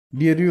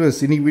Dear viewers,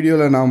 இன்னைக்கு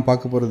வீடியோல நாம்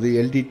பார்க்க போறது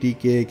LTT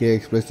KAK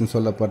Express னு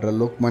சொல்லப்படுற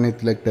Lokmanya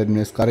Tilak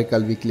Terminus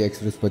Karaikal weekly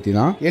express பத்தி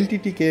தான்.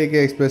 LTT KAK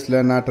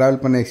Expressல நான் டிராவல்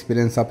பண்ண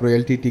எக்ஸ்பீரியன்ஸ், அப்புறம்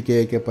LTT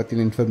KAK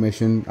பத்தின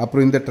இன்ஃபர்மேஷன்,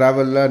 அப்புறம் இந்த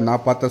டிராவல்ல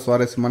நான் பார்த்த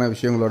சுவாரஸ்யமான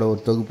விஷயங்களோட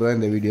ஒரு தொகுப்பு தான்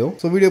இந்த வீடியோ.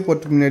 ஸோ வீடியோ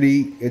போறதுக்கு முன்னாடி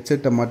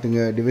ஹெட்செட்டை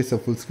மாட்டுங்க, டிவைஸை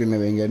ஃபுல் ஸ்க்ரீன்ல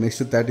வைங்க.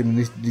 நெக்ஸ்ட் 30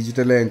 மினிட்ஸ்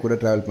டிஜிட்டலா என் கூட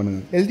டிராவல்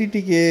பண்ணுங்க.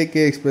 LTT KAK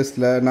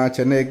Expressல நான்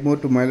சென்னை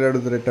எக்மோர் டு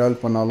மயிலாடுதுறை டிராவல்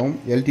பண்ணாலும்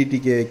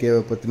LTT KAK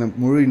பத்தின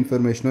முழு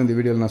இன்ஃபர்மேஷனும் இந்த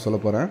வீடியோல நான்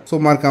சொல்ல போறேன்.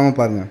 ஸோ மறக்காம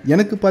பாருங்க.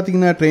 எனக்கு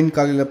பாத்தீங்கன்னா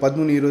காலையில்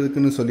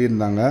 11:20க்குன்னு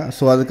சொல்லியிருந்தாங்க.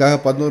 ஸோ அதுக்காக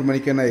 11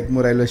 மணிக்கே நான்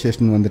எக்மோர் ரயில்வே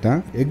ஸ்டேஷன் வந்துட்டேன்.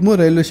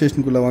 எக்மோர் ரயில்வே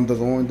ஸ்டேஷனுக்குள்ளே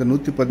வந்ததும் இந்த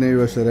 117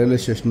 வருஷம் ரயில்வே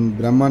ஸ்டேஷன்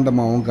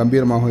பிரம்மாண்டமாகவும்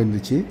கம்பீரமாகவும்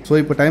இருந்துச்சு. ஸோ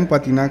இப்போ டைம்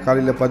பார்த்தீங்கன்னா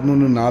காலையில்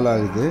 11:04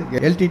 ஆகுது.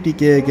 LTT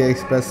KAK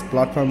express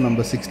platform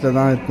number 6ல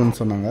தான் இருக்குன்னு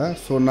சொன்னாங்க.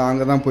 ஸோ நான்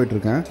அங்கே தான் போயிட்டு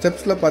இருக்கேன்.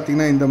 ஸ்டெப்ஸில்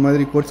பார்த்தீங்கன்னா இந்த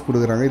மாதிரி கோட்ஸ்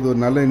கொடுக்குறாங்க. இது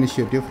ஒரு நல்ல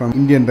initiative from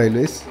Indian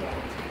railways.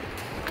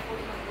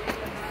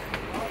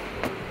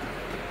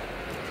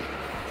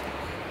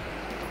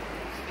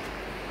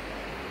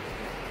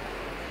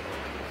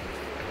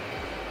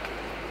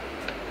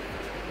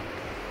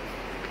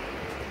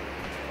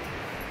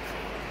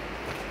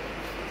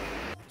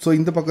 So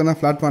இந்த பக்கம் தான்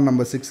பிளாட்ஃபார்ம்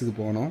நம்பர் 6க்கு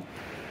போகணும்.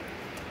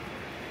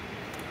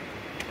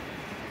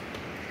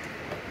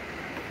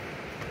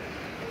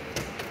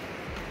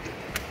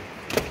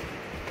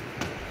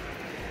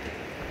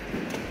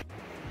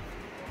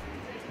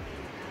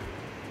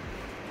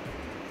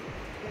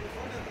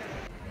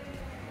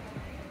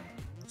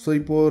 ஸோ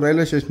இப்போது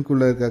ரயில்வே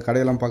ஸ்டேஷனுக்குள்ளே இருக்க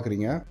கடையெல்லாம்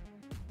பார்க்குறீங்க.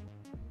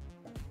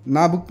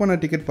 நான் புக் பண்ண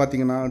டிக்கெட்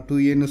பார்த்தீங்கன்னா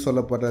 2Aன்னு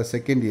சொல்லப்படுற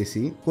second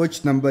AC coach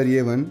number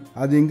A1.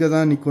 அது இங்கே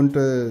தான்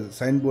நிற்குன்ட்டு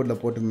சைன்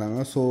போர்டில் போட்டிருந்தாங்க.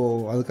 ஸோ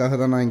அதுக்காக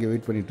தான் நான் இங்கே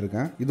வெயிட் பண்ணிட்டு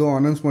இருக்கேன். இதுவும்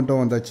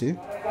அனௌன்ஸ்மெண்ட்டும் வந்தாச்சு.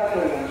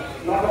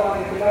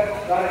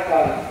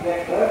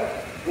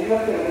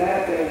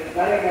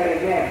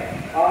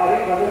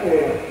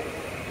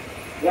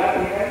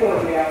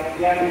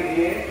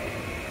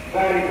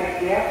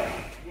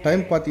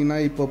 டைம் பார்த்தீங்கன்னா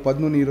இப்போ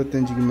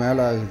 11:25க்கு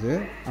மேலே ஆகுது.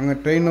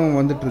 அங்கே ட்ரெயினும்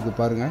வந்துட்டு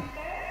இருக்கு பாருங்க.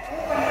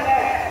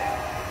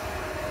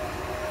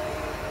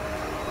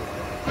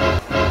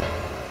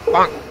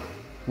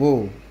 ஓ,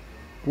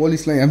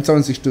 போலீஸ்லாம்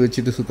M762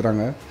 வச்சுட்டு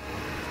சுற்றுறாங்க.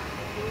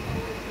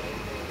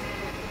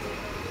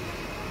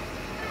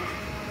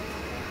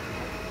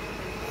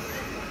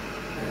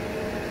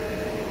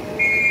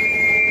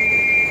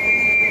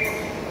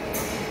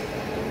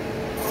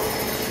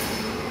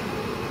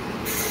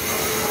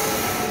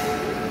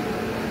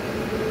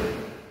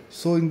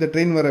 ஸோ இந்த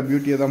ட்ரெயின் வர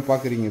பியூட்டியை தான்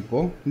பார்க்குறீங்க.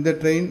 இப்போது இந்த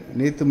ட்ரெயின்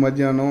நேற்று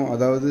மத்தியானம்,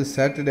 அதாவது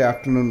சாட்டர்டே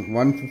ஆஃப்டர்நூன்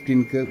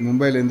 1:15க்கு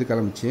மும்பைலேருந்து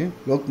கிளம்பிச்சு.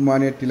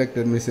 லோக்மானியா டிலக்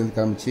டெர்மினஸ்லேருந்து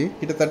கிளம்பிச்சு.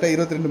 கிட்டத்தட்ட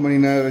 22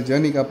 மணி நேரம்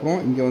ஜேர்னிக்கு அப்புறம்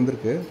இங்கே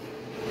வந்திருக்கு.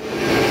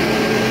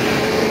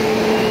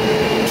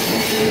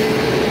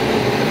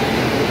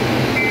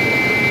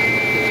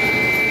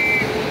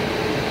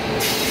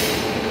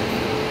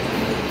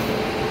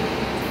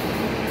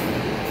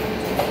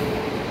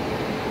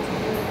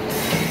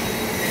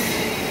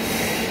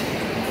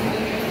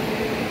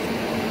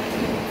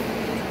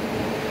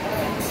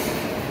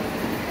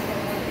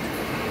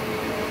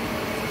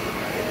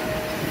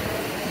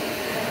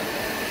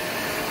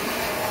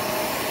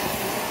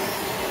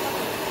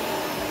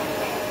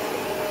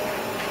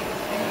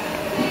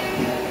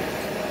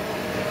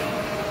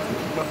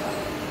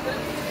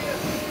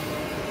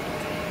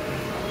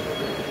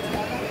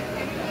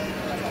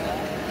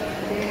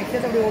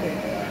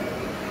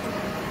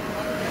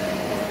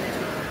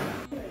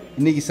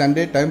 இன்றைக்கி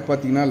சண்டே, டைம்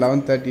பார்த்தீங்கன்னா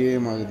 11:30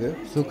 AM ஆகுது.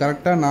 ஸோ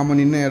கரெக்டாக நாம்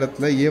நின்ன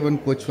இடத்துல A1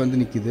 கோச்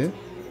வந்து நிற்கிது.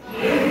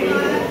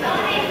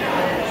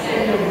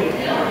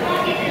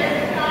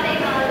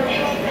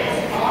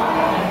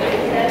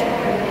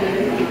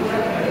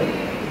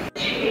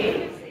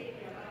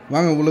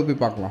 வாங்க உள்ளே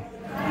போய் பார்க்கலாம்.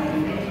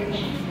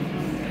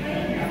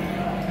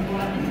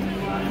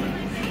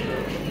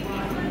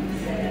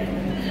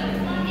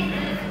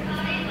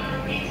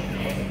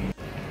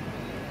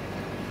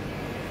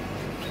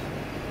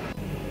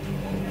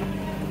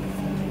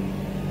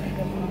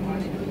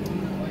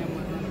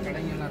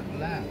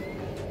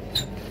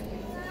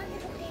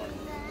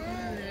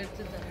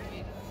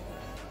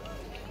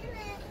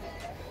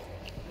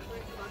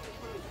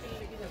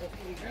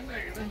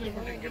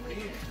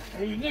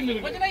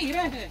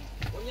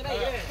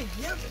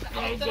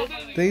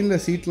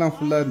 ட்ரெயினில் சீட்லாம்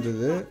ஃபுல்லாக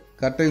இருந்தது.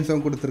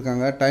 கர்டைன்ஸும்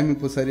கொடுத்துருக்காங்க. டைம்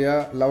இப்போ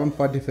சரியாக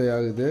 11:45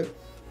 ஆகுது.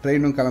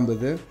 ட்ரெயினும்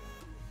கிளம்புது.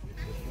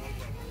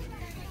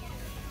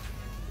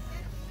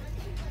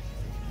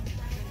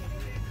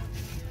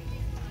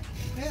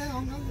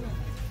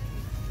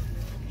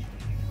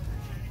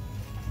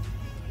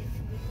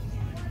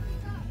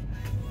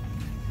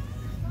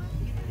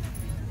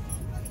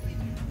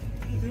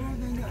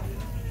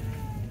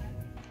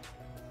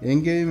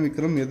 எங்கேயும்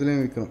விக்ரம்,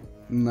 எதுலேயும் விக்ரம்.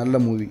 நல்ல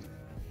மூவி.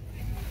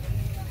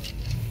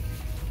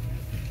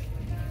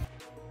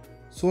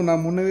 ஸோ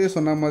நான் முன்னவே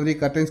சொன்ன மாதிரி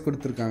கர்டைன்ஸ்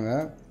கொடுத்துருக்காங்க.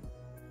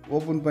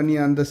 ஓப்பன் பண்ணி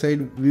அந்த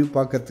சைடு வியூ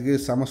பார்க்கறதுக்கு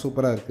செம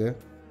சூப்பராக இருக்குது.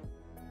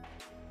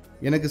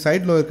 எனக்கு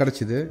சைட் லோவர்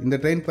கிடச்சிது. இந்த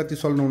ட்ரெயின் பற்றி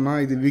சொல்லணும்னா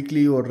இது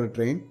வீக்லி ஓடுற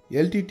ட்ரெயின்.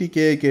 LTT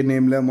KAK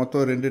நேமில்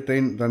மொத்தம் 2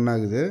 ட்ரெயின் ரன்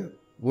ஆகுது.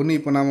 ஒன்று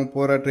இப்போ நாம்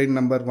போகிற ட்ரெயின்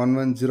நம்பர்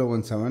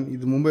 11017.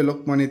 இது மும்பை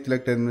லோக்மானிய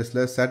திலக்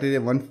டெர்மினஸில் சாட்டர்டே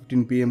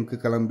 1:15 PM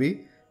கிளம்பி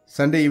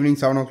சண்டே ஈவினிங்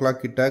 7 o'clock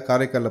கிட்ட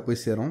காரைக்காலில்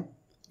போய் சேரும்.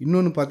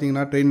 இன்னொன்று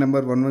பார்த்தீங்கன்னா ட்ரெயின்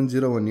நம்பர்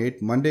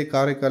 11018 மண்டே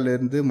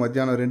காரைக்காலிலேருந்து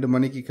மத்தியானம் 2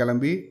 மணிக்கு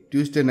கிளம்பி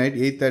டியூஸ்டே நைட்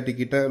 8:30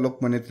 கிட்ட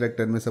லோக்மானிய திலக்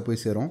டெர்மினஸை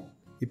போய் சேரும்.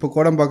 இப்போ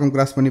கோடம்பாக்கம்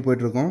கிராஸ் பண்ணி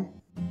போயிட்டுருக்கோம்.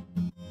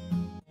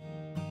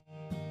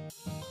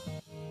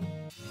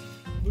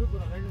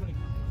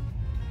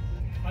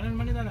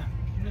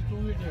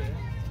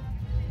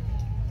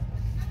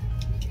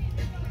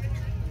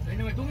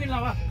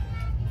 தூங்கிடலாவா?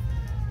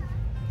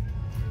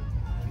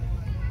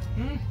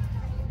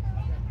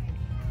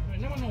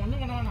 என்ன பண்ண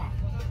ஒன்றும் பண்ண வேணாம்.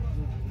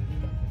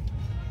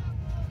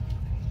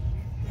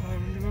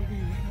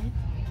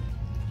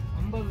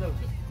 50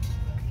 இருக்கு.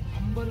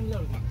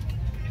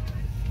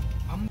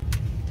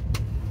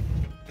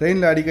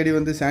 ட்ரெயினில் அடிக்கடி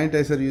வந்து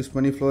சானிடைசர் யூஸ்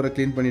பண்ணி ஃப்ளோரை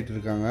க்ளீன் பண்ணிட்டு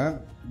இருக்காங்க.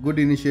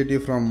 குட்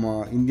இனிஷியேட்டிவ் ஃப்ரம்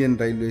இந்தியன்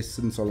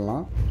ரயில்வேஸ்ன்னு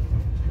சொல்லலாம்.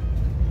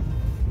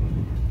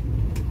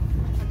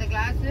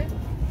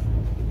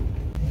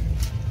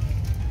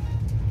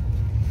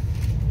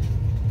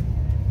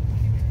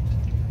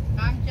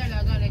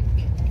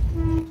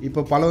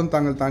 இப்போ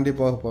பலவந்தாங்கல் தாண்டி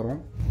போக போகிறோம்.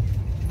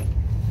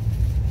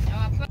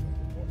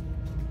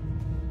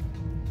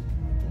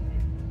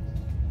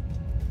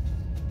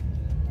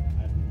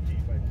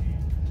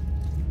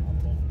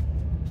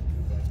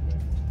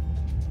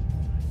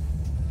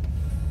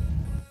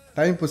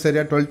 டைம் இப்போ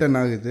சரியாக 12:10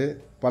 ஆகுது.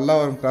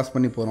 பல்லாவரம் கிராஸ்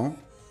பண்ணி போகிறோம்.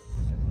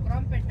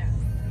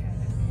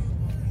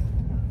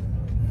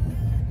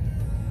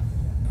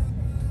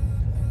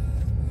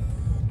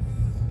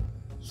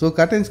 ஸோ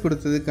கர்டைன்ஸ்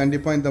கொடுத்தது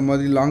கண்டிப்பாக இந்த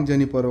மாதிரி லாங்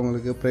ஜர்னி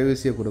போகிறவங்களுக்கு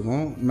ப்ரைவசியை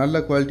கொடுக்கும்.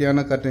 நல்ல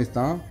குவாலிட்டியான கர்டைன்ஸ்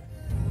தான்.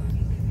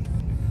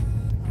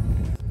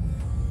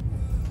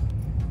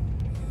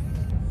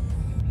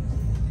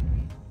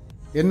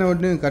 என்ன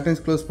ஒன்று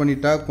கர்டைன்ஸ் க்ளோஸ்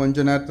பண்ணிட்டா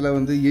கொஞ்சம் நேரத்தில்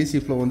வந்து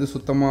ஏசி ஃப்ளோ வந்து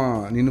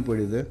சுத்தமாக நின்று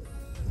போயிடுது.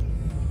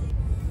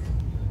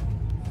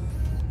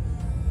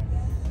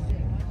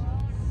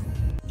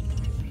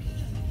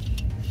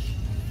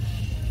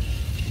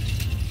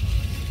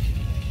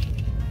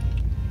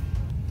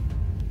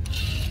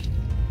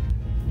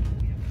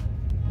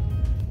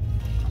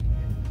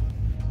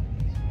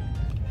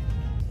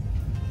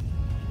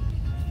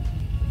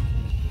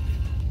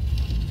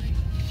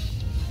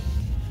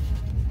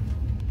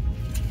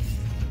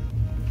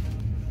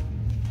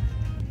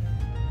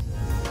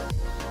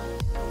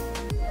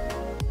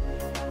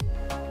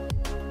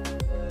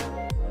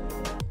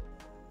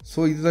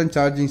 ஸோ இதுதான்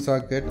சார்ஜிங்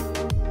சாக்கெட்.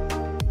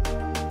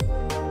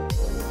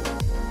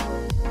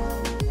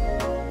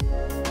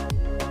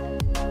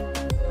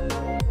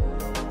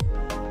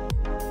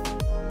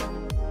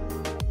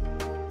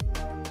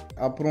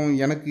 அப்புறம்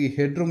எனக்கு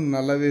ஹெட்ரூம்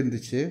நல்லாவே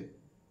இருந்துச்சு.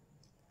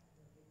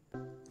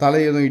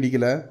 தலை எதுவும்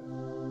இடிக்கலை.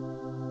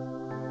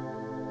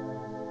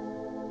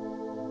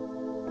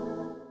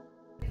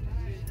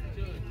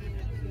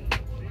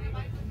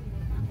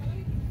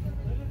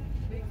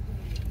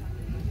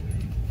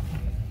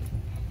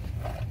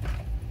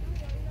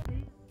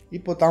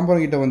 இப்போ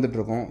தாம்பரம் கிட்ட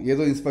வந்துட்டுருக்கோம்.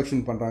 ஏதோ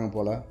இன்ஸ்பெக்ஷன் பண்ணுறாங்க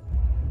போல்.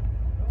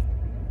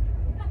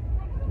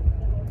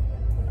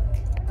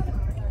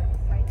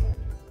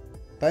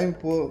 டைம்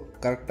இப்போது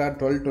கரெக்டாக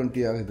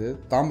 12:20 ஆகுது.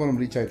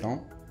 தாம்பரம் ரீச் ஆகிட்டோம்.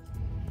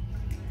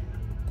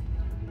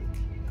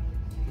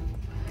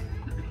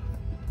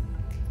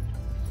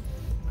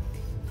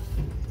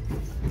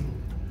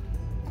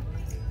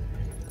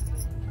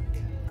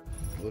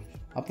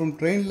 அப்புறம்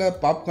ட்ரெயினில்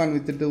பாப்கார்ன்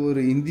விற்றுட்டு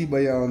ஒரு ஹிந்தி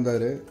பையா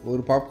வந்தார்.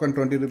 ஒரு பாப்கார்ன்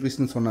 20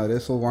 rupeesன்னு சொன்னார்.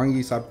 ஸோ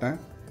வாங்கி சாப்பிட்டேன்.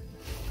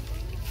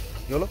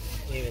 எவ்வளோ?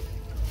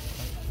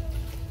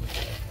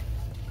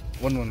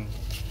 1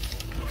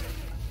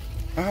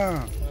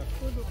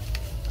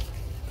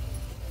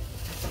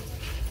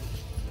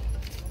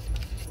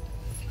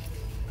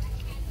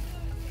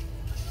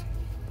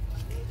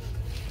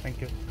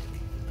 தேங்க்யூ.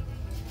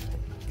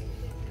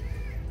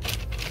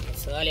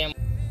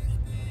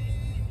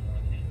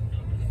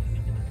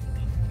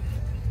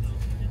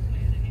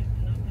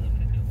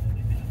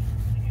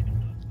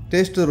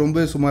 டேஸ்ட்டு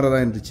ரொம்ப சுமாராக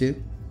தான் இருந்துச்சு.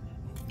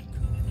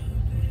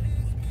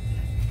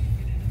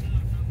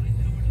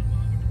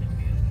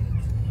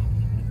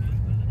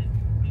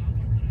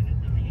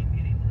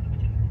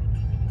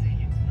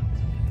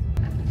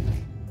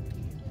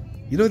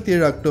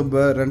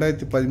 அக்டோபர்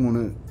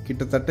 2013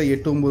 கிட்டத்தட்ட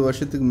 8-9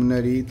 வருஷத்துக்கு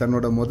முன்னாடி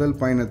தன்னோட முதல்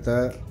பயணத்தை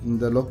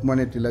இந்த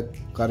லோக்மானிய திலக்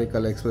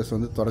காரைக்கால் எக்ஸ்பிரஸ்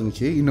வந்து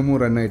தொடங்குச்சு. இன்னமும்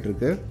ரன்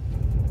ஆகிட்டுருக்கு.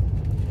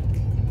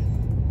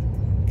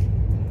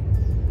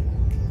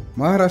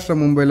 மகாராஷ்டிரா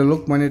மும்பையில்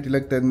லோக்மானிய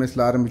திலக்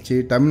டெர்மினஸில் ஆரம்பித்து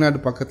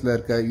தமிழ்நாடு பக்கத்தில்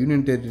இருக்க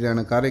யூனியன்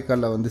டெரிட்டரியான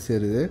காரைக்காலில் வந்து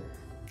சேருது.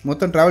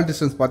 மொத்தம் ட்ராவல்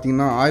டிஸ்டன்ஸ்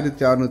பார்த்தீங்கன்னா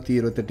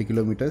 1628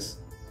 கிலோமீட்டர்ஸ்.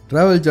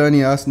 ட்ராவல்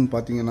ஜேர்னி ஹார்ஸ்ன்னு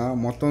பார்த்தீங்கன்னா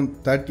மொத்தம்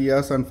 30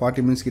 hours and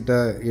 40 minutes கிட்ட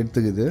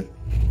எடுத்துக்குது.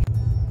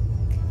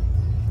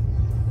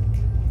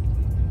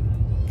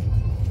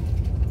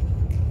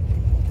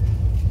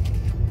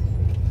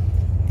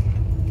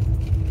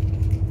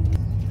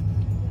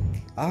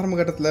 ஆரம்ப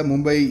கட்டத்தில்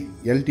மும்பை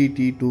LTT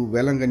டு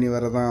வேளாங்கண்ணி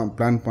வர தான்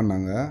பிளான்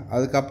பண்ணாங்க.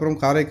 அதுக்கப்புறம்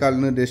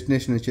காரைக்கால்னு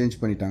டெஸ்டினேஷனை சேஞ்ச்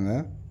பண்ணிட்டாங்க.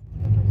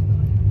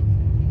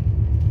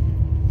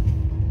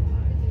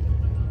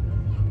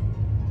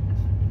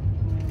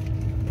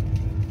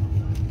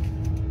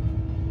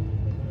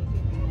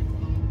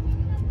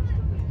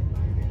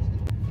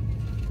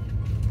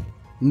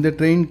 இந்த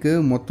ட்ரெயினுக்கு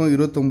மொத்தம்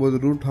 29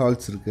 ரூட்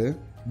ஹால்ஸ் இருக்குது.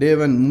 டே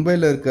 1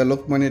 மும்பையில் இருக்க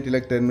லோக்மானிய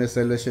டிலக் டெர்மினஸ்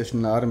ரயில்வே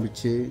ஸ்டேஷனில்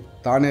ஆரம்பித்து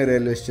தானே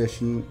ரயில்வே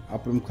ஸ்டேஷன்,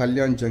 அப்புறம்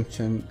Kalyan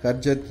junction,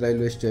 Karjat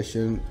railway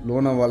station,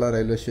 Lonavala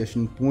railway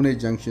station, Pune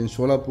junction,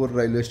 Solapur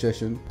railway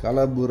station,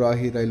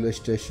 கலபுராகி railway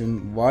station,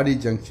 வாடி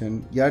ஜங்ஷன்,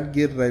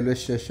 யாட்கீர் ரயில்வே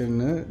ஸ்டேஷன்.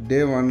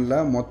 டே 1ல்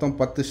மொத்தம்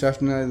 10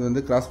 ஸ்டேஷனை இது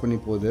வந்து கிராஸ் பண்ணி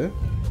போகுது.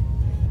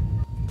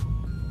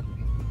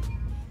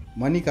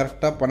 மணி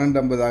கரெக்டாக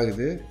 12:50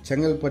 ஆகுது.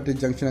 செங்கல்பட்டு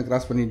ஜங்ஷனை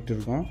கிராஸ் பண்ணிகிட்டு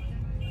இருக்கோம்.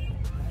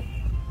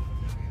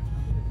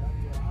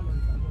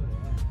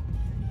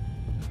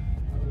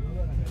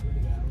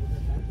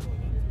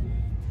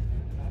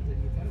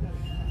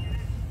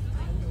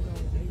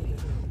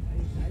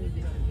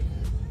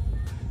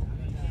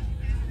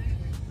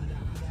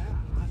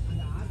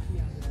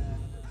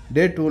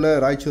 டே 2ல்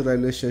Raichur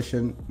railway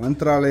station,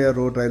 Mantralaya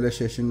road railway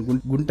station,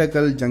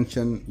 Guntakal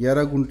junction,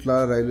 Yerraguntla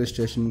railway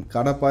station,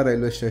 Kadapa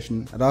railway station,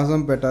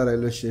 Rajampeta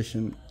railway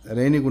station,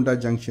 Renigunta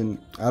junction,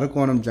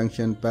 Arakkonam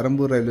junction,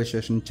 Perambur railway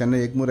station, Chennai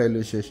Egmore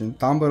railway station,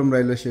 Tambaram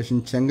railway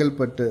station,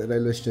 Chengalpattu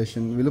railway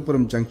station,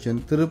 Villupuram junction,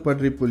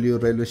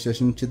 திருப்பற்றிப்புலியூர் railway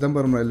station,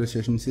 Chidambaram railway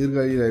station,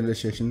 Sirkazhi railway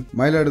station,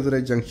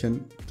 Mayiladuthurai junction,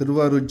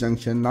 Thiruvarur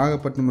junction,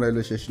 Nagapattinam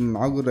railway station,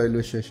 Nagore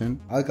railway station.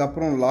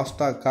 அதுக்கப்புறம்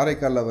லாஸ்ட்டாக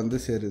காரைக்காலில் வந்து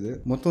சேருது.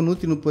 மொத்தம்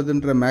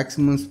 130ன்ற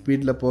maximum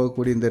ஸ்பீடில்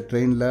போகக்கூடிய இந்த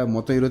ட்ரெயினில்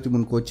மொத்தம்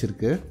 23 கோச்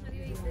இருக்குது.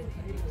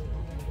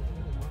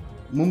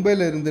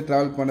 மும்பையில் இருந்து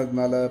ட்ராவல்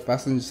பண்ணதுனால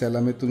பேசஞ்சர்ஸ்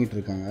எல்லாமே தூங்கிட்டு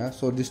இருக்காங்க.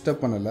 ஸோ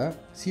டிஸ்டர்ப் பண்ணலை.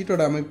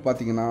 சீட்டோட அமைப்பு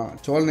பார்த்தீங்கன்னா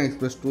சோழன்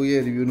எக்ஸ்பிரஸ் 2A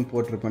ரிவ்யூன்னு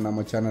போட்டிருப்பேன்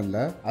நம்ம சேனலில்,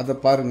 அதை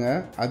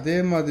பாருங்கள். அதே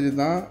மாதிரி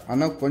தான்,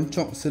 ஆனால்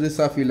கொஞ்சம்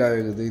சிறுசாக ஃபீல்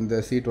ஆகுது இந்த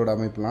சீட்டோட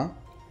அமைப்புலாம்.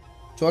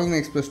 சோழன்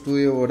எக்ஸ்பிரஸ்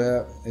 2Aவோட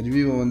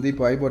ரிவ்யூவை வந்து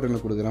இப்போ ஐ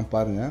பட்டனில் கொடுக்குறேன்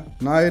பாருங்கள்.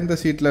 நான் இருந்த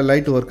சீட்டில்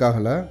லைட் ஒர்க்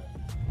ஆகலை.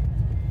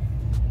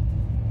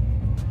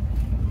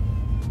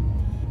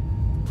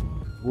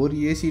 ஒரு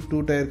ஏசி 2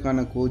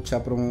 டயருக்கான கோச்,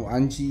 அப்புறம்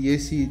 5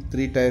 ஏசி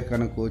 3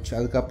 டயருக்கான கோச்,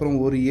 அதுக்கப்புறம்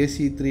ஒரு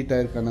ஏசி 3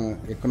 டயருக்கான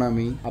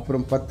எக்கனாமி,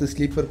 அப்புறம் 10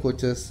 ஸ்லீப்பர்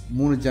கோச்சஸ்,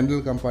 3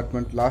 ஜென்ரல்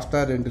கம்பார்ட்மெண்ட்,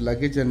 லாஸ்ட்டாக 2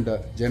 லக்கேஜ் அண்ட்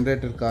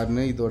ஜென்ரேட்டர்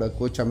கார்னு இதோட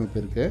கோச் அமைப்பு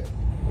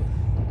இருக்குது.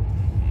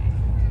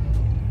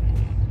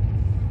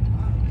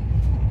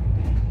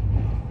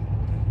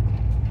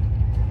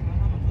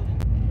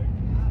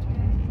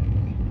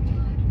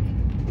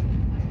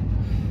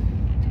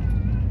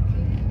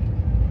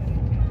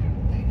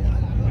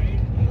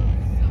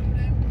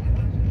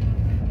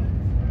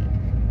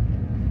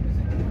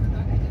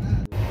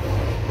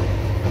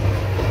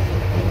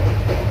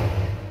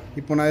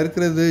 இப்போ நான்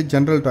இருக்கிறது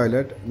ஜென்ரல்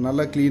டாய்லெட்.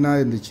 நல்லா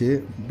க்ளீனாக இருந்துச்சு,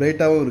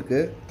 பிரைட்டாகவும்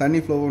இருக்குது, தண்ணி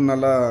ஃப்ளோவும்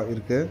நல்லா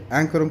இருக்குது,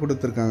 ஆங்கரும்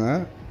கொடுத்துருக்காங்க,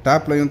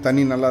 டேப்லையும்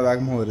தண்ணி நல்லா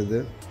வேகமாக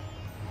வருது.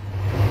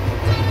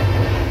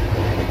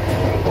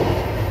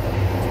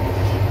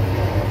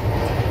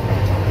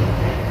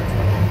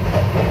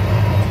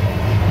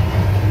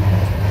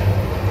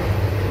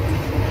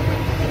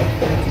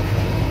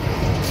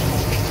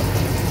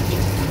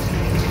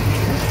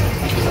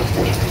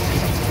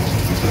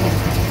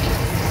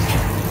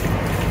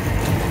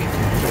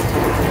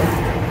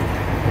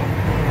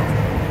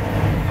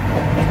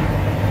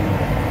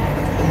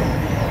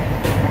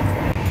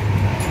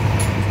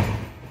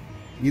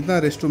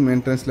 இதுதான் ரெஸ்ட் ரூம்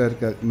என்ட்ரன்ஸில்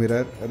இருக்க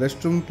மிரர்.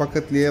 ரெஸ்ட் ரூம்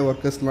பக்கத்துலேயே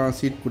ஒர்க்கர்ஸ்லாம்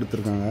சீட்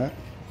கொடுத்துருக்காங்க.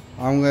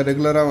 அவங்க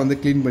ரெகுலராக வந்து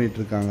க்ளீன்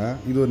பண்ணிகிட்ருக்காங்க.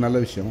 இது ஒரு நல்ல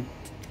விஷயம்.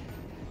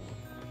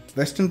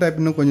 வெஸ்டர்ன் டைப்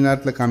இன்னும் கொஞ்சம்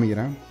நேரத்தில்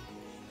காமிக்கிறேன்.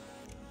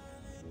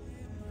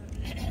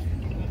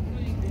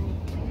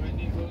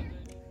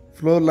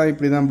 ஃப்ளோர்லாம்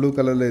இப்படி தான் ப்ளூ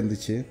கலரில்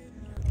இருந்துச்சு.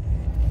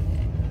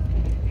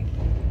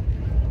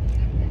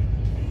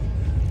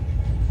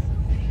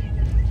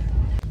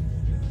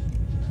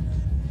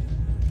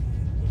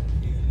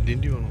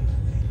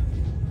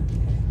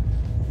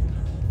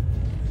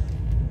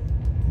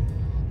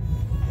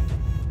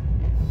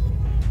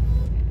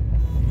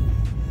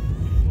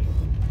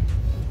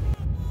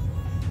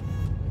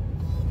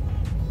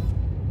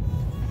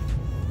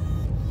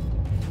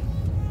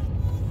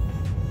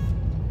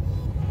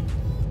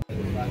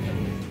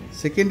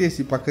 செகண்ட்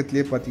ஏசி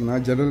பக்கத்துலேயே பார்த்தீங்கன்னா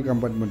ஜெனரல்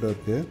கம்பார்ட்மெண்ட்டும்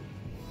இருக்குது.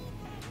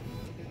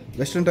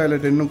 வெஸ்டர்ன்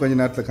டாய்லெட் இன்னும்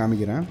கொஞ்சம் நேரத்தில்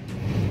காமிக்கிறேன்.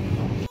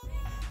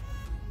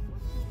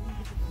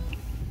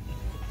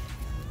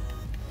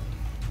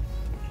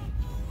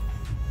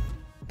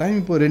 டைம்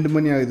இப்போ 2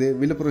 மணி ஆகுது.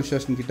 விழுப்புரம்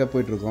ஸ்டேஷன் கிட்டே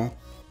போயிட்டுருக்கோம்.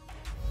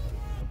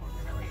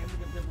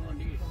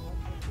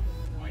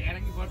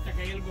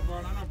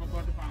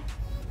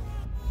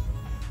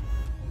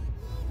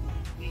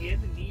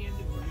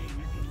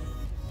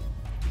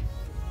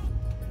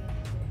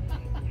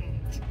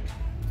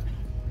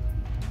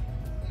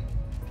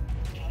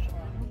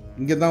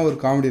 இங்கே தான் ஒரு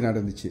காமெடி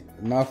நடந்துச்சு.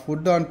 நான்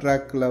ஃபுட் ஆன்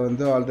ட்ராக்கில்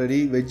வந்து ஆல்ரெடி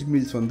வெஜ்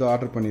மீல்ஸ் வந்து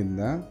ஆர்டர்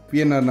பண்ணியிருந்தேன்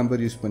பிஎன்ஆர்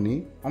நம்பர் யூஸ் பண்ணி.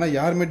 ஆனால்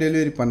யாருமே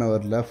டெலிவரி பண்ண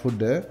வரல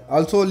ஃபுட்டு.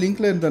 ஆல்சோ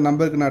லிங்க்கில் இருந்த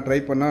நம்பருக்கு நான் ட்ரை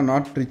பண்ணால்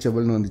நாட்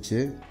ரீச்சபிள்னு வந்துச்சு.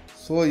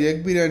 ஸோ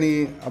எக் பிரியாணி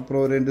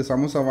அப்புறம் 2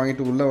 சமோசா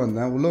வாங்கிட்டு உள்ளே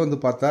வந்தேன். உள்ளே வந்து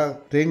பார்த்தா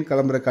ட்ரெயின்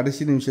கிளம்புற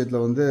கடைசி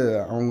நிமிஷத்தில் வந்து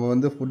அவங்க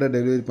வந்து ஃபுட்டை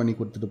டெலிவரி பண்ணி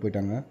கொடுத்துட்டு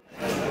போயிட்டாங்க.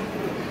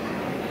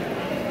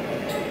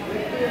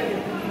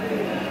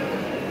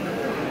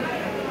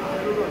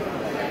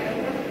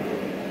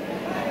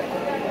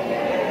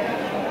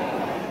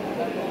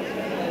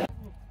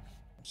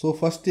 So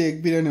first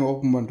egg biryani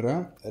open பண்ணுறேன்.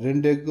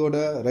 2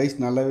 எக்கோட ரைஸ்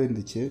நல்லாவே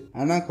இருந்துச்சு.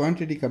 ஆனால்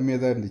குவான்டிட்டி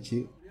கம்மியாக தான் இருந்துச்சு.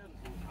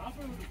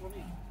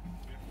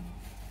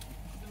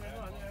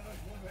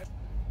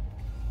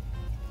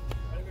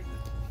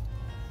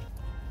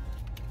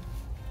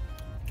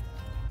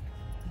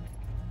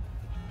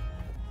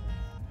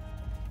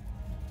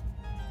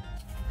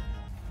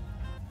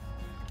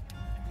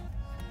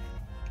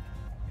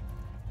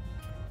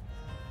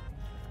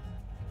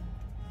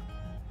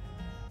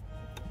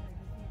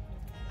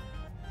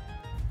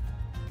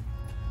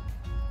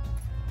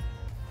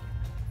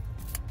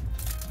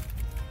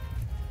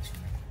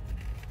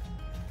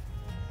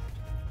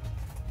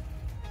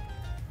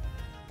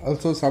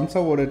 ஆல்சோ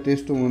சம்சாவோட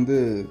டேஸ்ட்டும் வந்து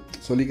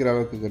சொல்லிக்கிற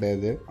அளவுக்கு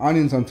கிடையாது.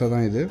 ஆனியன் சம்சா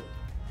தான் இது.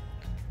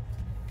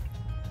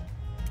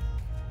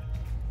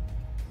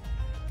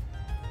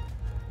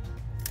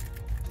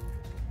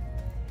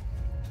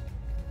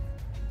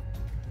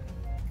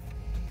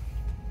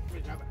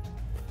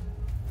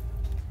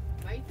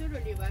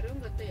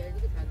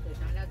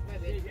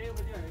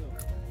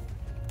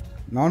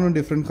 நானும்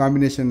டிஃப்ரெண்ட்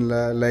காம்பினேஷனில்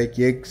லைக்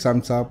எக்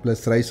சம்சா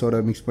ப்ளஸ் ரைஸோட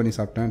மிக்ஸ் பண்ணி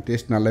சாப்பிட்டேன்.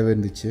 டேஸ்ட் நல்லாவே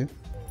இருந்துச்சு.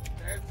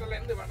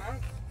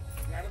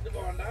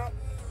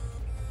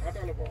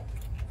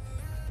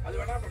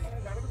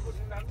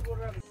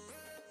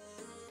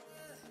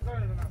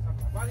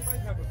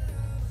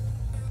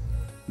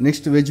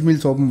 நெக்ஸ்ட் வெஜ்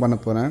மீல்ஸ் ஓப்பன் பண்ண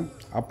போகிறேன்.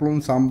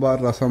 அப்பளம்,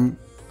 சாம்பார், ரசம்,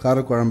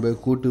 காரக்குழம்பு,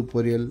 கூட்டு,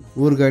 பொரியல்,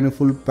 ஊறுகாய்னு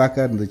ஃபுல்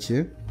பேக்காக இருந்துச்சு.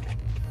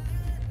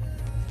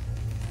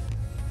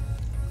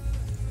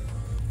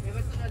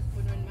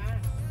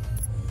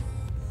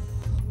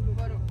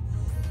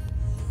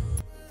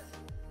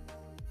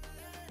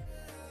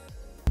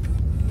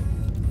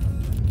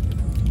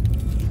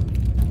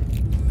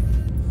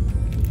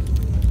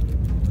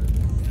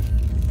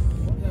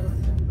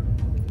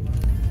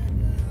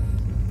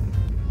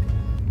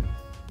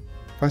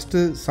 First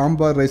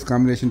sambar rice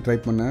combination try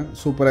பண்ணேன்.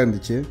 சூப்பராக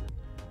இருந்துச்சு.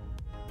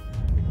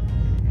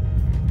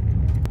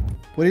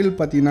 பொரியல்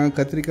பார்த்தீங்கன்னா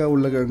கத்திரிக்காய்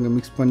உருளைக்கிழங்கு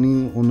மிக்ஸ் பண்ணி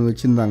ஒன்று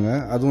வச்சுருந்தாங்க.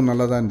 அதுவும்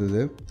நல்லா தான்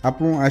இருந்தது.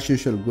 அப்புறம் ஆஸ்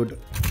யூஷுவல் குட்.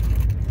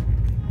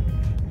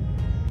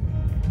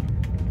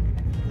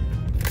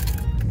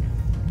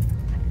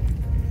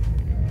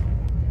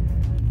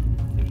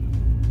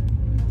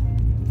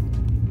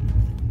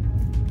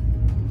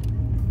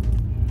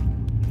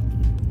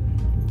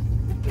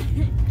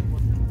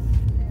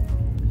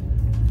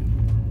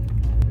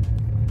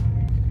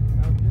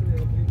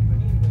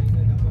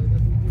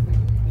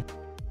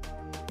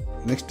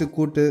 நெக்ஸ்ட்டு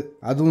கூட்டு,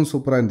 அதுவும்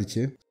சூப்பராக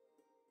இருந்துச்சு.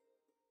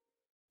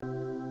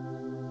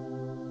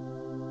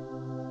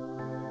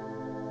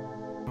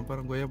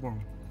 அப்புறம் கொய்யா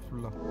பழம்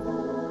ஃபுல்லாக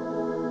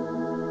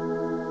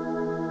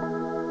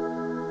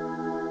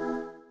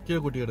கீழே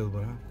கொட்டி கிடக்கு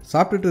பாரு.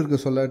 சாப்பிட்டுட்டு இருக்க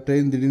சொல்ல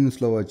ட்ரெயின் திடீர்னு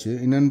ஸ்லோவாச்சு.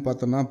 என்னென்னு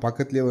பார்த்தோன்னா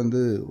பக்கத்துலேயே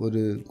வந்து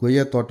ஒரு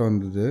கொய்யா தோட்டம்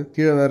இருந்தது.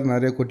 கீழே வேறு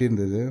நிறைய கொட்டி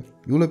இருந்தது.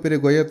 இவ்வளோ பெரிய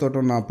கொய்யா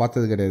தோட்டம் நான்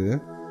பார்த்தது கிடையாது.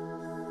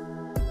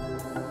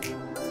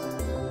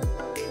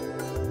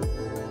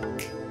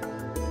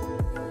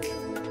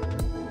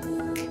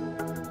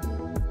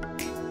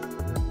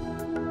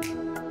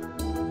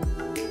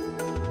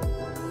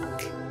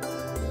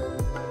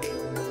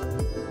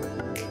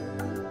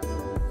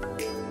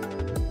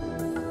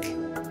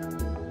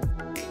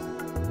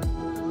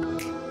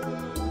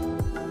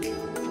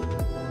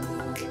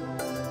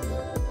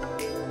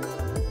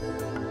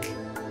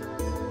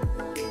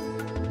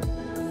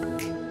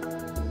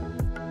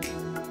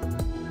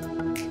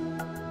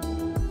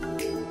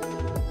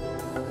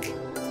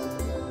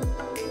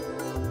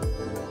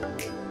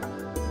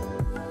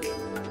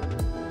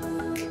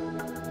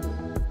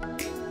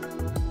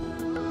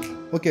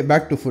 Okay,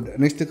 back to food.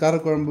 Next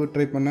kara kuzhambu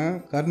try பண்ணேன்.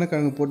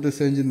 கருணக்கிழங்கு போட்டு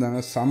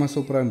செஞ்சுருந்தாங்க. செம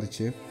சூப்பராக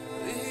இருந்துச்சு.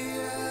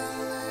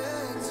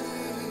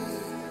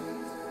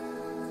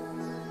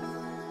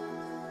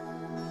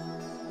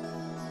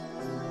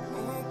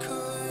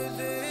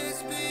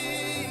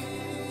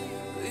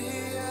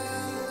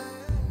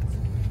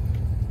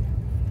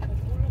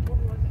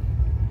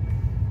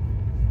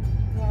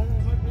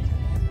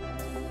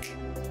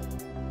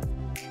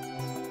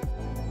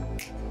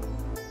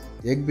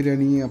 எக்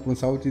பிரியாணி அப்புறம்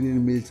சவுத்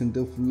இந்தியன்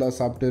மீல்ஸ்ன்ட்டு ஃபுல்லாக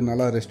சாப்பிட்டு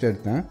நல்லா ரெஸ்ட்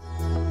எடுத்தேன்.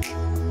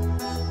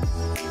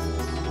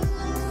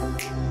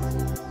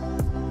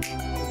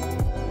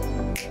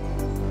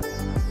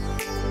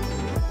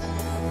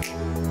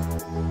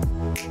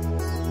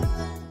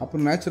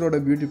 அப்புறம் நேச்சரோட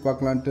பியூட்டி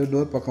பார்க்கலான்ட்டு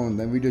டோர் பக்கம்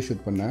வந்தேன். வீடியோ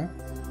ஷூட் பண்ணேன்.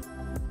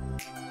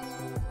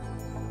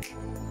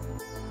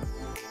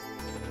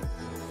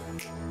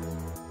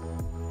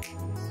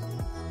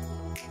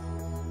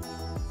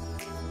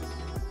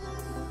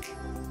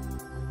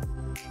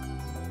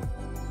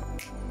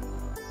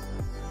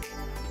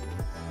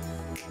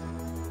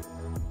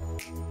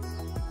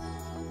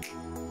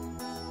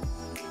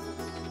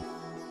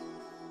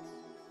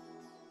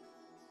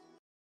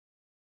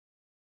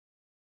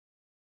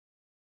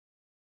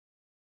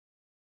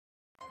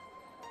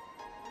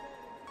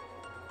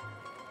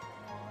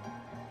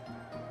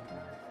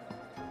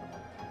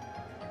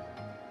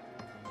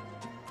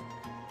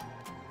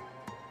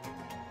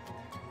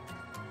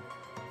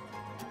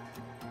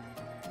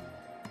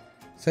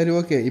 சரி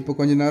ஓகே, இப்போ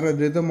கொஞ்ச நேரம்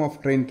ரிதம் ஆஃப்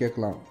ட்ரெயின்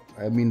கேட்கலாம்.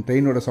 ஐ மீன்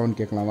ட்ரெயினோட சவுண்ட்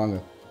கேட்கலாம் வாங்க.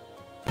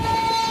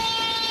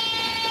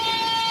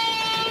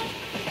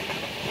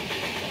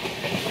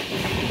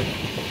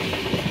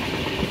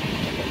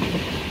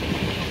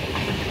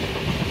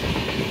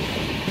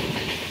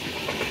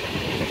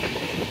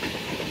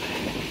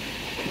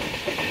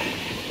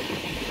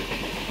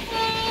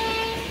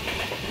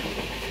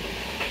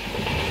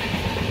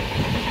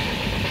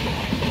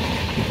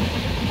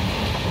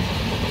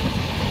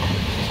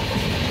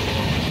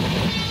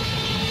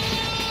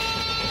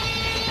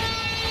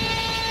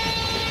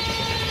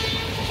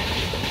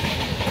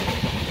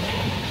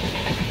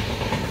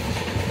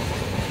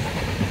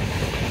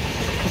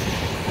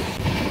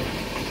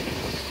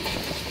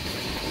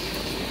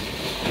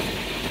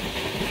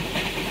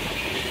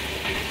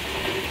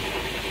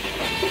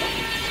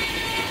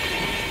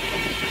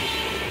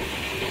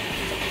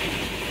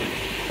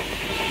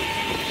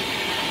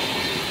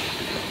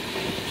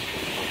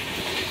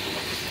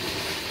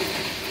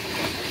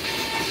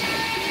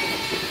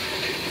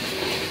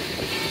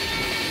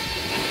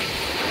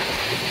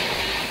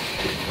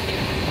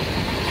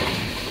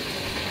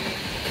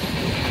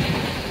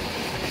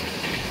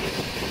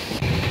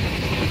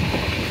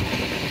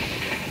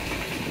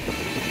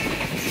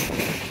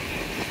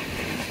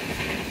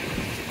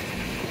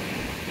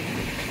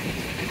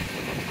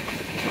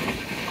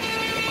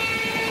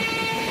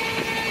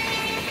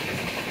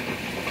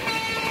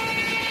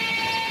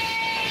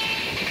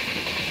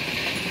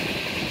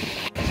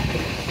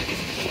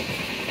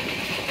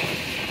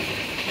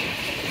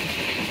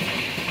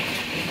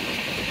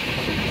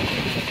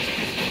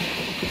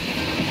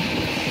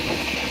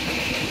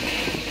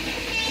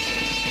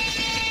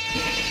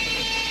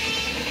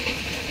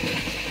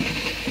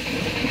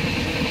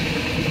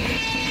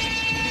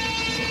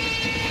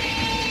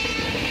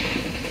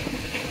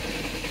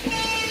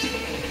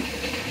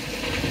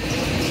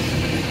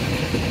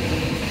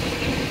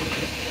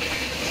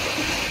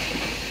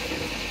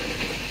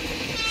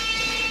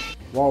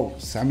 வாவ்,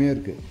 செமையாக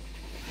இருக்குது.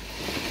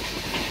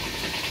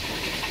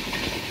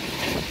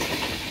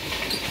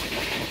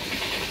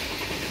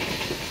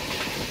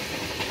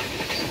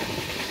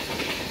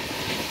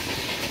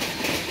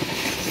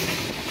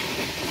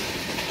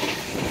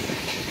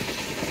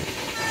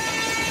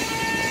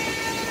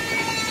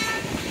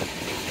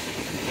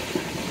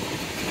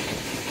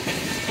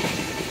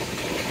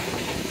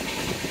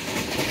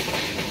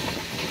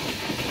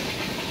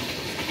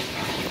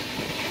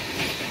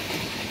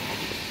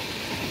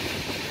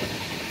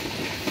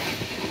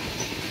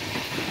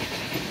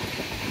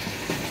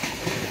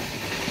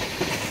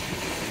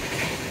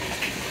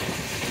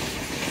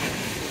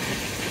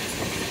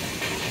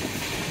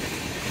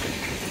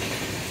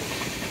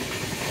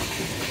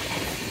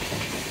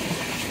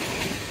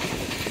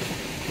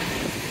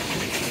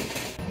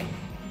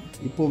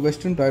 இப்போது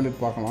வெஸ்டர்ன் டாய்லெட்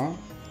பார்க்கலாம்.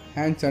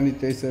 ஹேண்ட்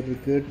சானிடைசர்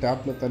இருக்குது,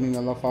 டேப்பில் தண்ணி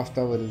நல்லா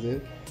ஃபாஸ்ட்டாக வருது,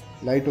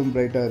 லைட்டும்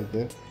பிரைட்டாக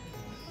இருக்குது.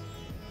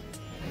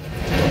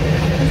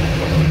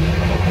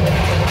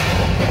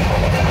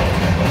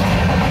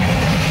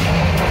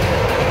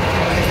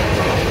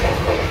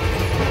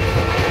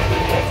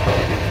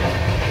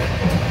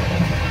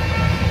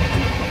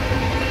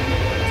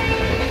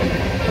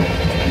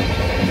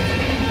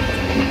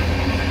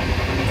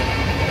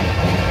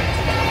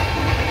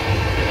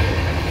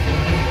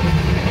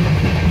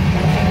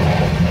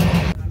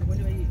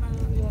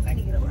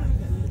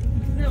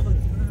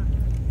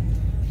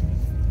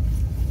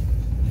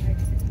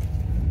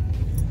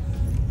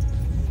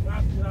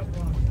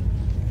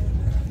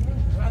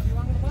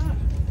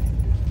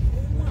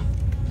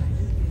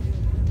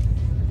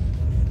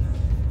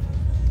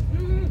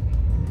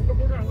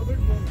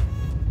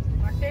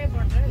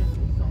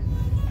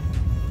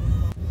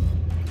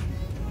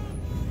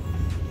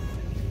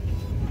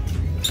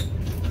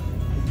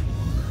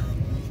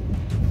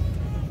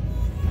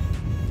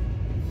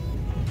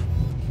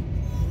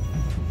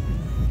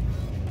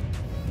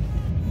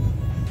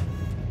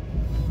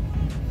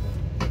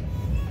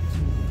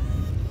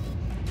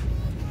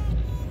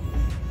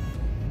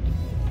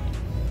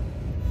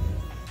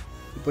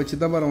 இப்போ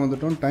சிதம்பரம்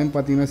வந்துட்டோம். டைம்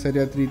பார்த்தீங்கன்னா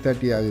சரியாக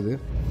 3:30 ஆகுது.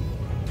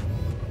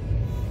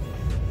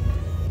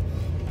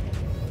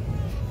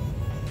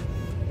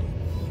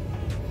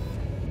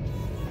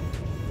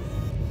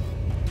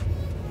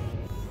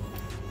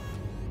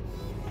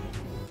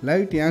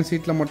 லைட் என்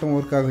சீட்டில் மட்டும்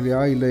ஒர்க்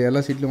ஆகலையா இல்லை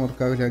எல்லா சீட்லையும்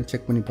ஒர்க் ஆகலையான்னு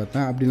செக் பண்ணி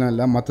பார்த்தேன். அப்படிலாம்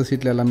இல்லை, மற்ற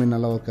சீட்டில் எல்லாமே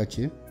நல்லா ஒர்க்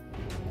ஆச்சு.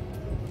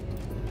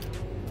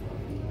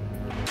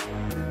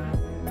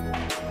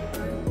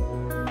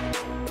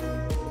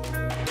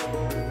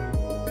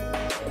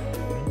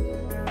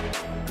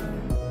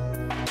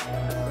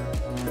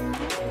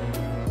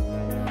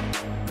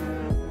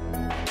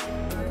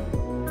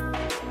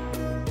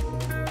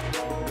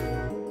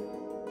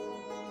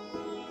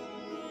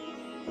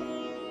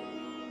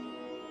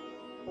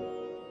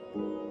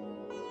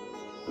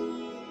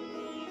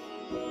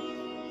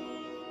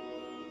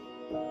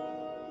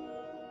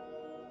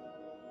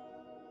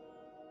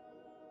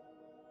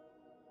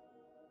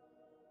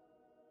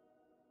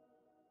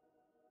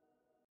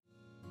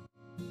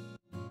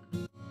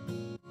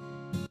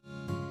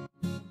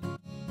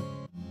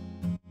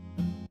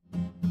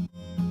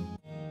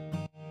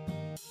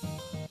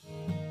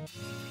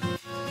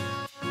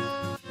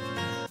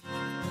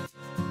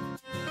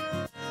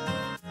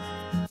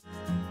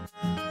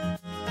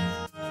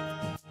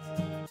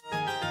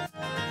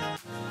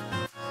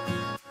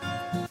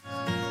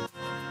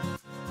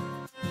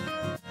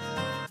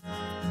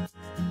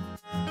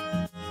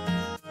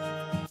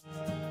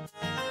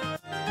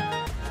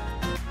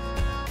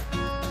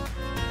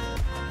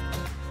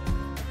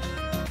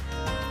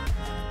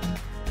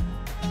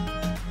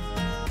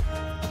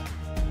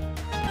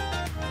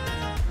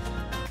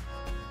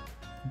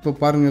 இப்போ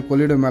பாருங்கள்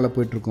கொள்ளிடம் மேலே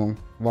போயிட்டுருக்கோம்.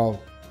 வாவ்.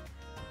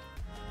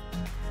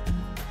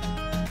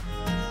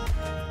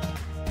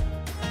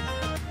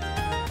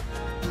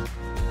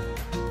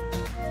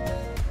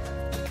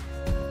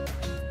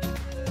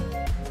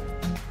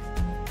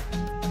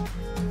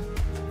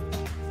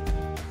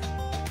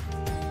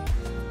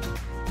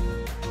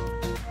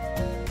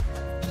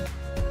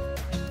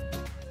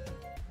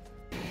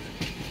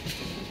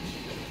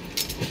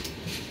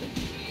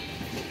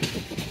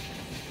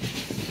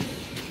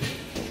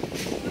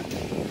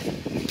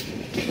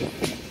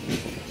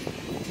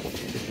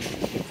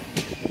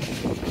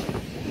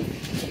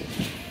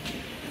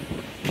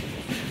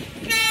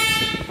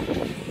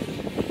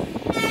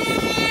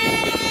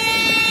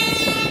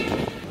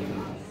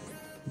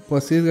 இப்போ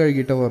சீர்காழி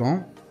கிட்ட வரோம்.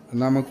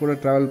 நம்ம கூட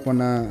ட்ராவல்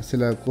பண்ண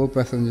சில கோ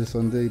பேசஞ்சர்ஸ்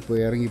வந்து இப்போ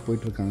இறங்கி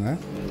போயிட்டுருக்காங்க.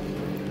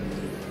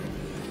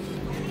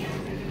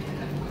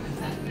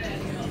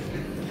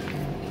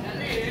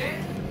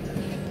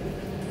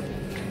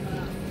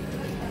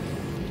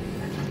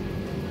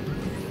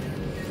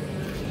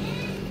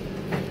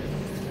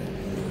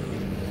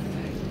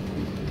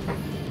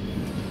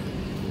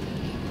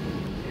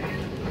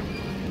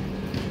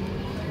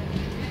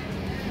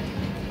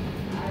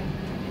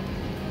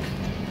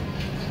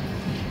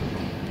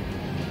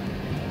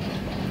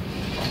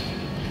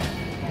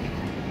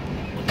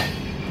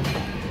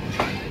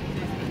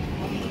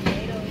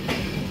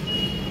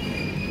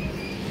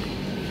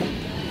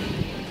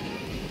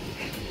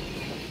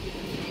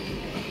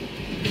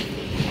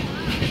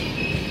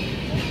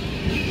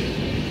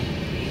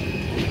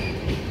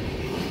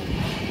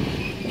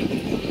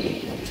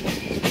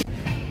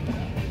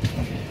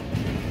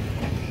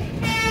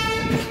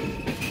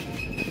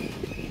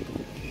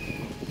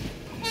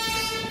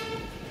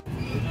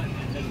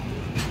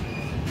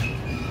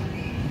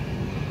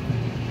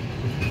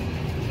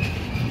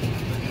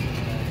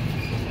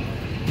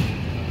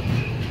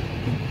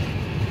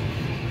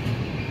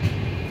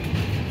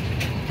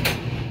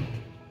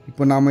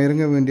 இப்போ நாம்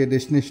இறங்க வேண்டிய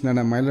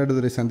டெஸ்டினேஷனான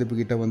மயிலாடுதுறை சந்திப்பு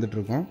கிட்ட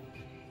வந்துட்டுருக்கோம்.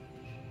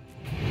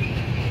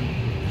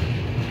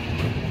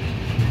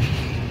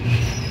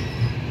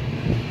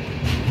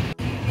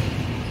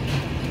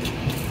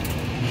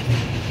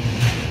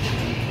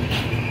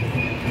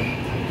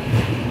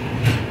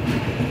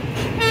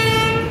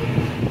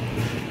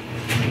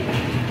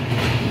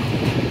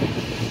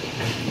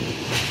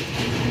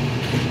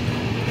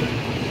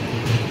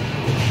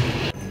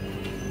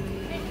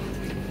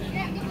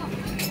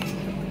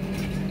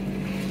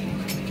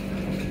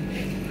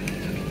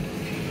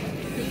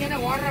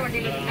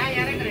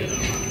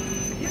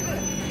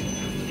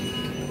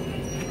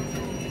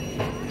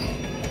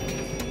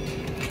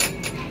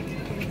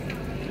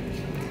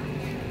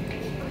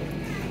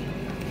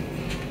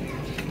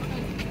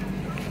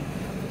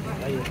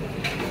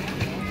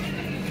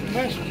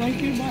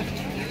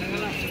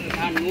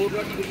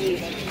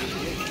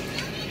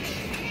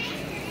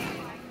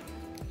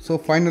 ஸோ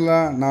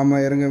ஃபைனலாக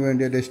நாம் இறங்க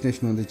வேண்டிய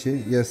டெஸ்டினேஷன் வந்துச்சு.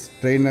 எஸ்,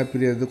 ட்ரெயினாக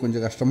பிரியறது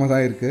கொஞ்சம் கஷ்டமாக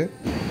தான் இருக்குது.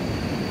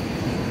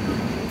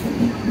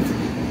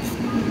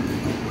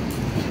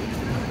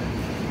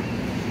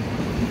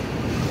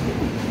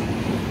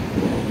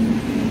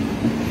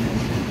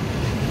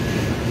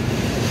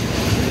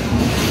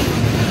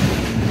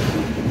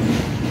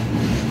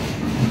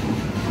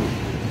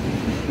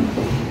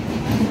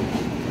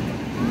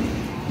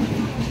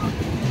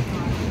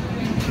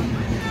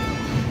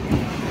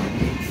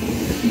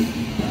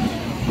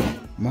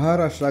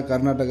 மகாராஷ்டிரா,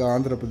 கர்நாடகா,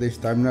 ஆந்திர பிரதேஷ்,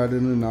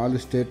 தமிழ்நாடுன்னு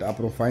 4 ஸ்டேட்,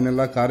 அப்புறம்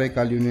ஃபைனலாக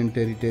காரைக்கால் யூனியன்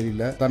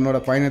டெரிட்டரியில் தன்னோட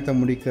பயணத்தை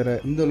முடிக்கிற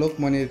இந்த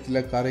லோக்மானிய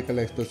திலக்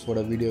காரைக்கால்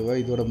எக்ஸ்பிரஸோட வீடியோவை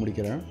இதோட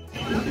முடிக்கிறேன்.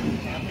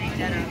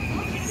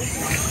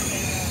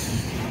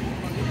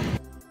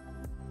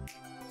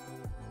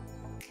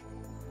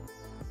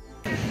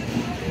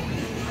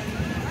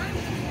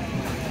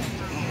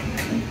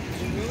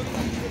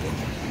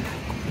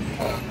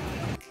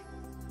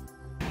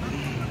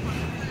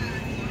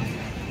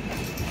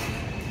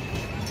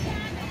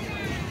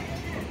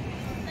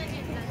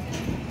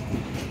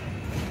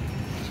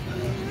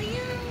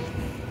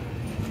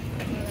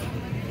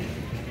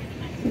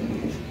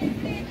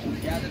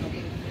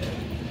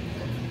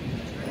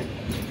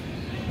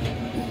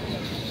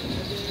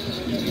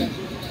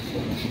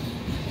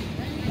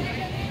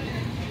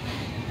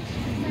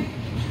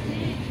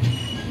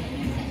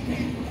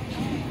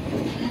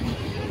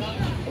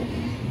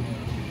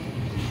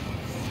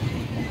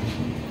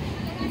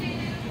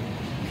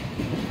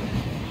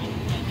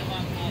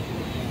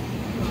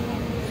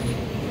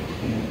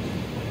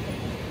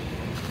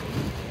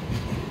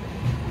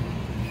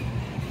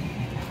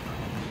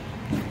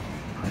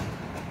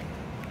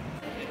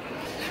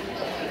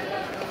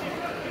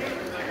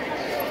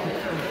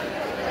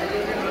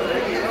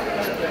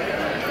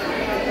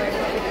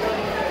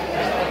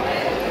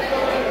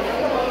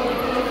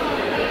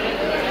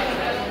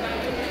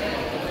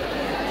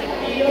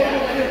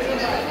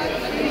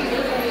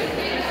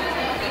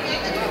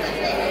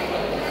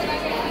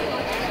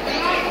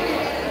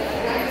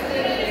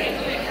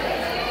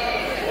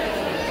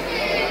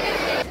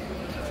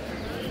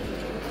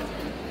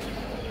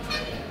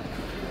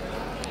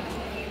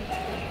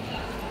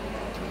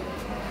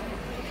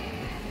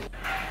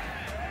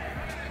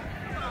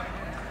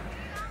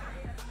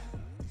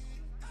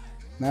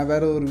 நான்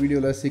வேறு ஒரு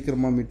வீடியோவில்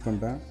சீக்கிரமாக மீட்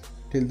பண்ணுறேன்.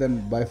 டில் தென்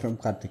பை ஃப்ரம்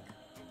கார்த்திக்.